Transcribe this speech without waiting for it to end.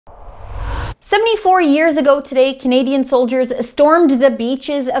74 years ago today, Canadian soldiers stormed the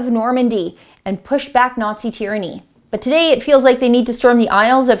beaches of Normandy and pushed back Nazi tyranny. But today it feels like they need to storm the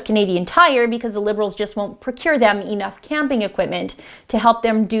aisles of Canadian Tire because the Liberals just won't procure them enough camping equipment to help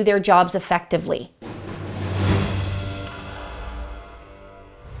them do their jobs effectively.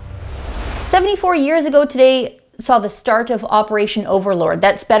 74 years ago today saw the start of Operation Overlord,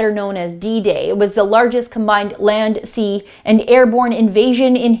 that's better known as D-Day. It was the largest combined land, sea, and airborne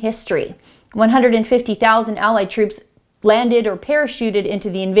invasion in history. 150,000 Allied troops landed or parachuted into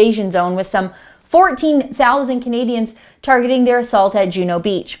the invasion zone, with some 14,000 Canadians targeting their assault at Juno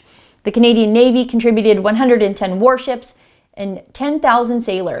Beach. The Canadian Navy contributed 110 warships and 10,000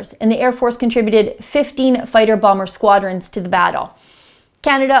 sailors, and the Air Force contributed 15 fighter bomber squadrons to the battle.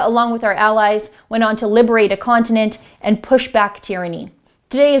 Canada, along with our allies, went on to liberate a continent and push back tyranny.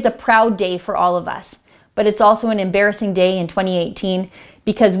 Today is a proud day for all of us, but it's also an embarrassing day in 2018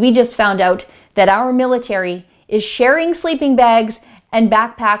 because we just found out that our military is sharing sleeping bags and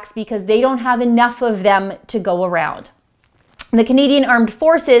backpacks because they don't have enough of them to go around. The Canadian Armed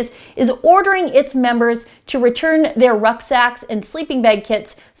Forces is ordering its members to return their rucksacks and sleeping bag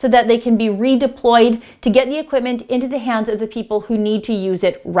kits so that they can be redeployed to get the equipment into the hands of the people who need to use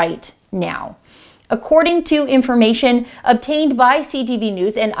it right now. According to information obtained by CTV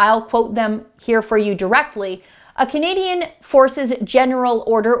News, and I'll quote them here for you directly, a Canadian Forces General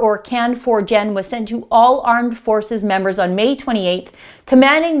Order, or CAN4Gen, was sent to all Armed Forces members on May 28th,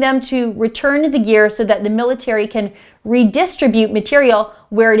 commanding them to return the gear so that the military can redistribute material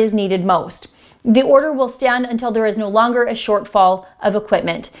where it is needed most. The order will stand until there is no longer a shortfall of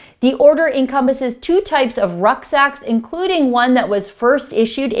equipment. The order encompasses two types of rucksacks, including one that was first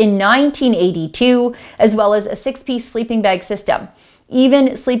issued in 1982, as well as a 6-piece sleeping bag system.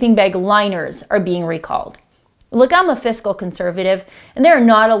 Even sleeping bag liners are being recalled. Look, I'm a fiscal conservative, and there are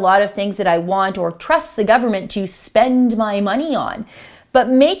not a lot of things that I want or trust the government to spend my money on. But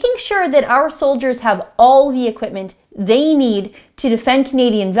making sure that our soldiers have all the equipment they need to defend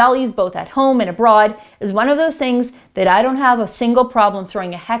Canadian values both at home and abroad is one of those things that I don't have a single problem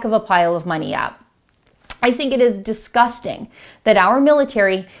throwing a heck of a pile of money at. I think it is disgusting that our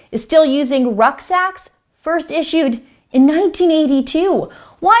military is still using rucksacks first issued in 1982.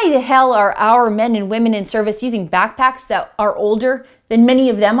 Why the hell are our men and women in service using backpacks that are older than many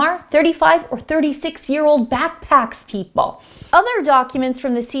of them are? 35 or 36-year-old backpacks, people. Other documents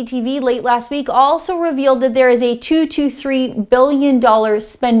from the CTV late last week also revealed that there is a $2 to $3 billion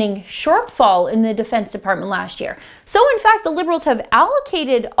spending shortfall in the Defense Department last year. So in fact, the Liberals have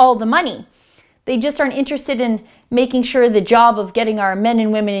allocated all the money. They just aren't interested in making sure the job of getting our men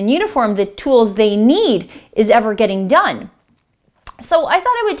and women in uniform the tools they need is ever getting done. So I thought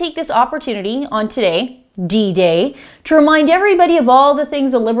I would take this opportunity on today, D-Day, to remind everybody of all the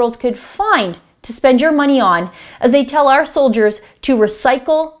things the Liberals could find to spend your money on as they tell our soldiers to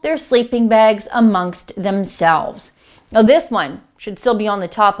recycle their sleeping bags amongst themselves. Now this one should still be on the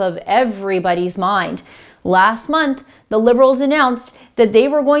top of everybody's mind. Last month, the Liberals announced that they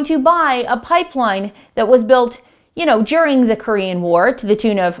were going to buy a pipeline that was built, during the Korean War to the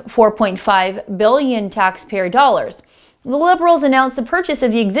tune of $4.5 billion taxpayer dollars. The Liberals announced the purchase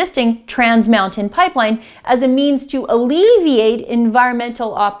of the existing Trans Mountain pipeline as a means to alleviate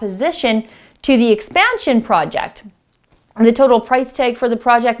environmental opposition to the expansion project. The total price tag for the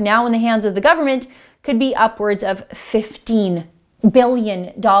project, now in the hands of the government, could be upwards of $15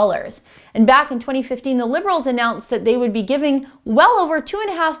 billion. And back in 2015, the Liberals announced that they would be giving well over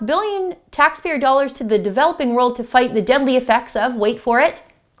 $2.5 billion taxpayer dollars to the developing world to fight the deadly effects of, wait for it,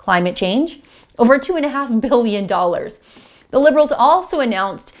 climate change. Over $2.5 billion. The Liberals also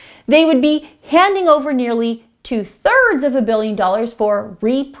announced they would be handing over nearly 2/3 of $1 billion for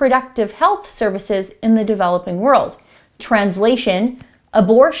reproductive health services in the developing world. Translation,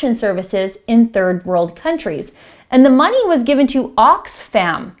 abortion services in third world countries. And the money was given to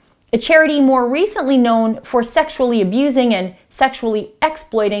Oxfam, a charity more recently known for sexually abusing and sexually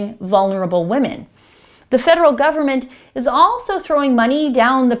exploiting vulnerable women. The federal government is also throwing money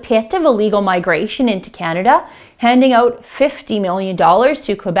down the pit of illegal migration into Canada, handing out $50 million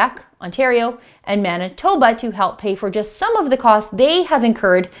to Quebec, Ontario, and Manitoba to help pay for just some of the costs they have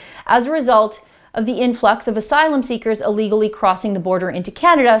incurred as a result of the influx of asylum seekers illegally crossing the border into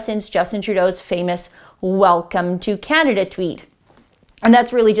Canada since Justin Trudeau's famous "Welcome to Canada" tweet. And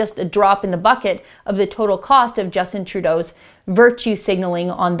that's really just a drop in the bucket of the total cost of Justin Trudeau's virtue signaling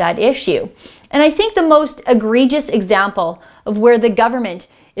on that issue. And I think the most egregious example of where the government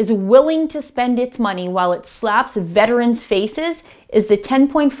is willing to spend its money while it slaps veterans' faces is the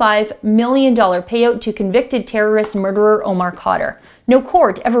 $10.5 million payout to convicted terrorist murderer Omar Khadr. No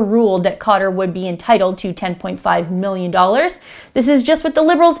court ever ruled that Khadr would be entitled to $10.5 million. This is just what the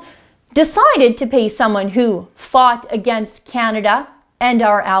Liberals decided to pay someone who fought against Canada and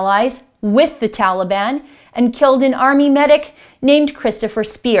our allies with the Taliban and killed an army medic named Christopher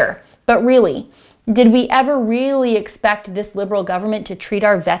Speer. But really, did we ever really expect this Liberal government to treat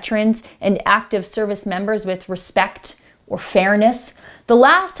our veterans and active service members with respect or fairness? The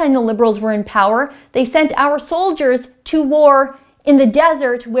last time the Liberals were in power, they sent our soldiers to war in the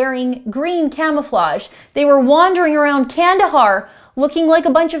desert wearing green camouflage. They were wandering around Kandahar looking like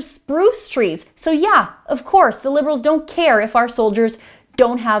a bunch of spruce trees. So yeah, of course, the Liberals don't care if our soldiers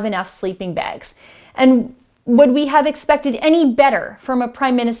don't have enough sleeping bags. And would we have expected any better from a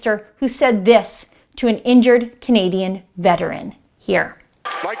Prime Minister who said this to an injured Canadian veteran? Here.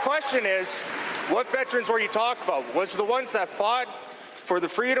 My question is, what veterans were you talking about? Was it the ones that fought for the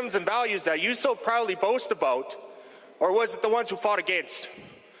freedoms and values that you so proudly boast about, or was it the ones who fought against?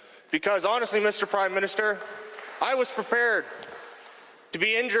 Because honestly, Mr. Prime Minister, I was prepared to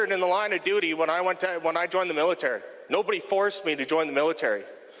be injured in the line of duty when I joined the military. Nobody forced me to join the military.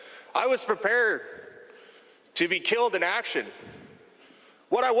 I was prepared to be killed in action.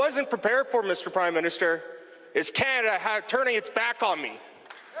 What I wasn't prepared for, Mr. Prime Minister, is Canada turning its back on me.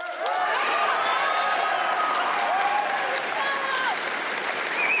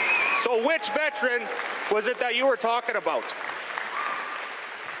 So which veteran was it that you were talking about?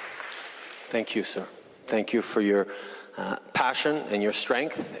 Thank you, sir. Thank you for your passion and your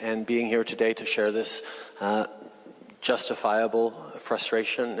strength and being here today to share this justifiable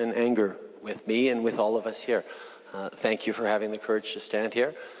frustration and anger with me and with all of us here. Thank you for having the courage to stand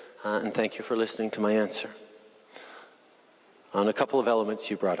here, and thank you for listening to my answer. On a couple of elements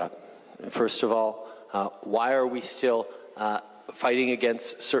you brought up. First of all, why are we still fighting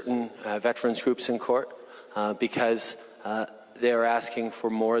against certain veterans groups in court? Because they're asking for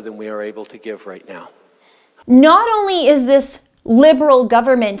more than we are able to give right now. Not only is this Liberal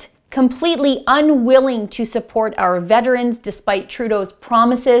government completely unwilling to support our veterans despite Trudeau's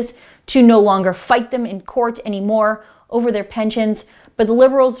promises to no longer fight them in court anymore over their pensions, but the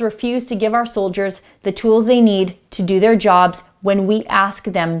Liberals refuse to give our soldiers the tools they need to do their jobs when we ask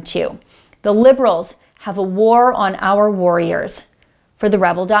them to. The Liberals have a war on our warriors. For the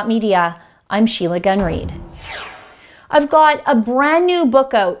Rebel.media, I'm Sheila Gunn Reid. I've got a brand new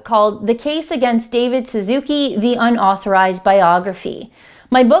book out called The Case Against David Suzuki, The Unauthorized Biography.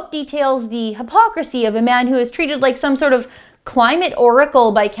 My book details the hypocrisy of a man who is treated like some sort of climate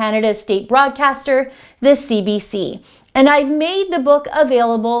oracle by Canada's state broadcaster, the CBC. And I've made the book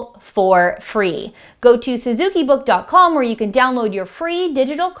available for free. Go to suzukibook.com where you can download your free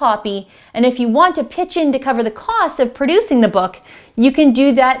digital copy. And if you want to pitch in to cover the costs of producing the book, you can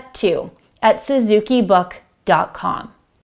do that too at suzukibook.com.